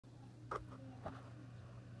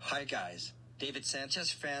Hi guys, David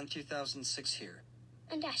Sanchez fan 2006 here.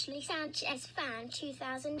 And Ashley Sanchez fan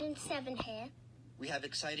 2007 here. We have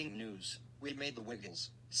exciting news. We made the Wiggins.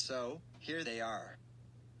 So, here they are.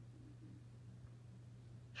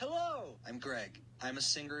 Hello! I'm Greg. I'm a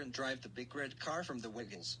singer and drive the big red car from the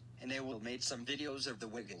Wiggins. And I will make some videos of the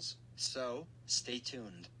Wiggins. So, stay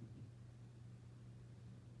tuned.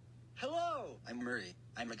 Hello! I'm Murray.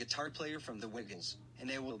 I'm a guitar player from the Wiggins.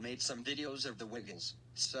 And I will make some videos of the Wiggins.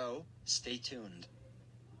 So, stay tuned.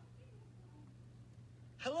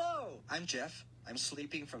 Hello! I'm Jeff. I'm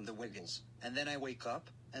sleeping from the Wiggins. And then I wake up,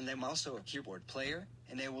 and I'm also a keyboard player,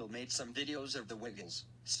 and I will make some videos of the Wiggins.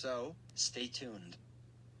 So, stay tuned.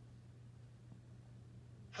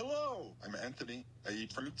 Hello, I'm Anthony. I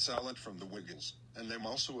eat fruit salad from the Wiggins, and I'm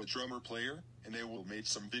also a drummer player, and I will make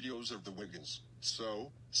some videos of the Wiggins.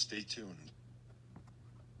 So, stay tuned.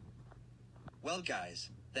 Well guys,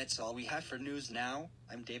 that's all we have for news now.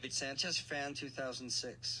 I'm David Sanchez fan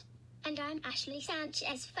 2006. And I'm Ashley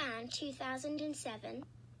Sanchez fan 2007.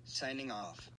 Signing off.